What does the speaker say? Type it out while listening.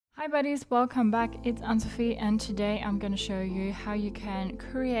Hi buddies, welcome back. It's Anne-Sophie and today I'm going to show you how you can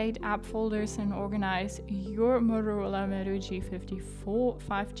create app folders and organize your Motorola Moto G54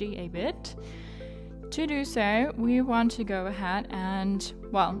 5G 8-bit. To do so, we want to go ahead and,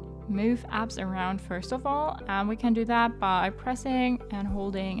 move apps around first of all, and we can do that by pressing and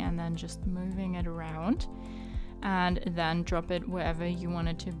holding and then just moving it around and then drop it wherever you want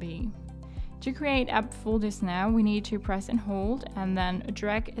it to be. To create app folders now, we need to press and hold and then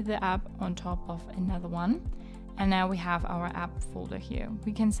drag the app on top of another one. And now we have our app folder here.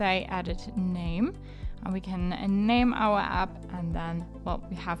 We can say edit name and we can name our app and then,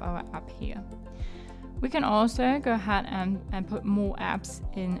 we have our app here. We can also go ahead and put more apps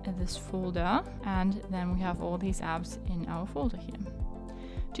in this folder, and then we have all these apps in our folder here.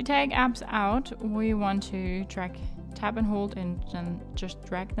 To take apps out, we want to tap and hold and then just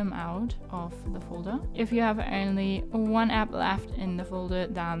drag them out of the folder. If you have only one app left in the folder,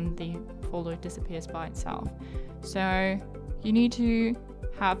 then the folder disappears by itself. So you need to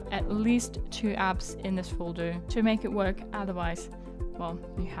have at least 2 apps in this folder to make it work. Otherwise,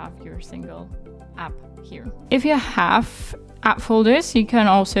 you have your single app here. If you have app folders, you can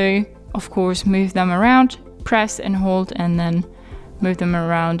also, of course, move them around, press and hold, and then move them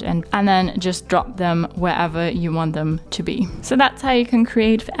around and then just drop them wherever you want them to be. So that's how you can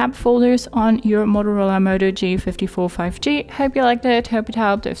create app folders on your Motorola Moto G54 5G. Hope you liked it, hope it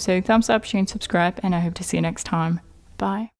helped. If so, thumbs up, share and subscribe, and I hope to see you next time. Bye.